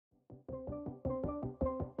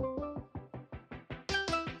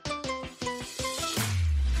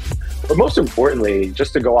But most importantly,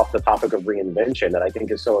 just to go off the topic of reinvention that I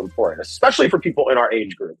think is so important, especially for people in our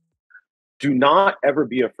age group, do not ever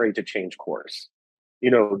be afraid to change course.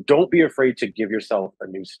 Don't be afraid to give yourself a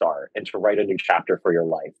new start and to write a new chapter for your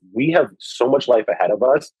life. We have so much life ahead of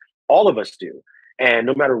us. All of us do. And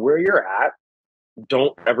no matter where you're at,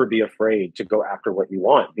 don't ever be afraid to go after what you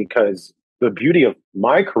want, because the beauty of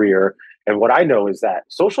my career and what I know is that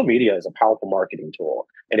social media is a powerful marketing tool,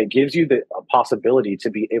 and it gives you the possibility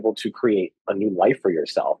to be able to create a new life for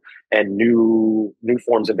yourself and new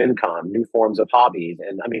forms of income, new forms of hobbies.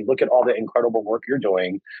 And I mean, look at all the incredible work you're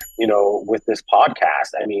doing, with this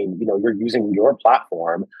podcast. I mean, you're using your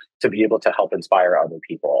platform to be able to help inspire other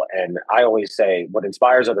people. And I always say what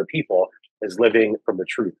inspires other people is living from the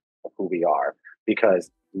truth of who we are,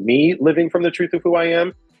 because me living from the truth of who I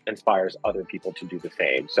am inspires other people to do the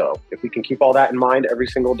same. So if we can keep all that in mind every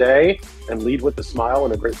single day and lead with a smile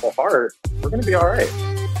and a grateful heart, we're going to be all right.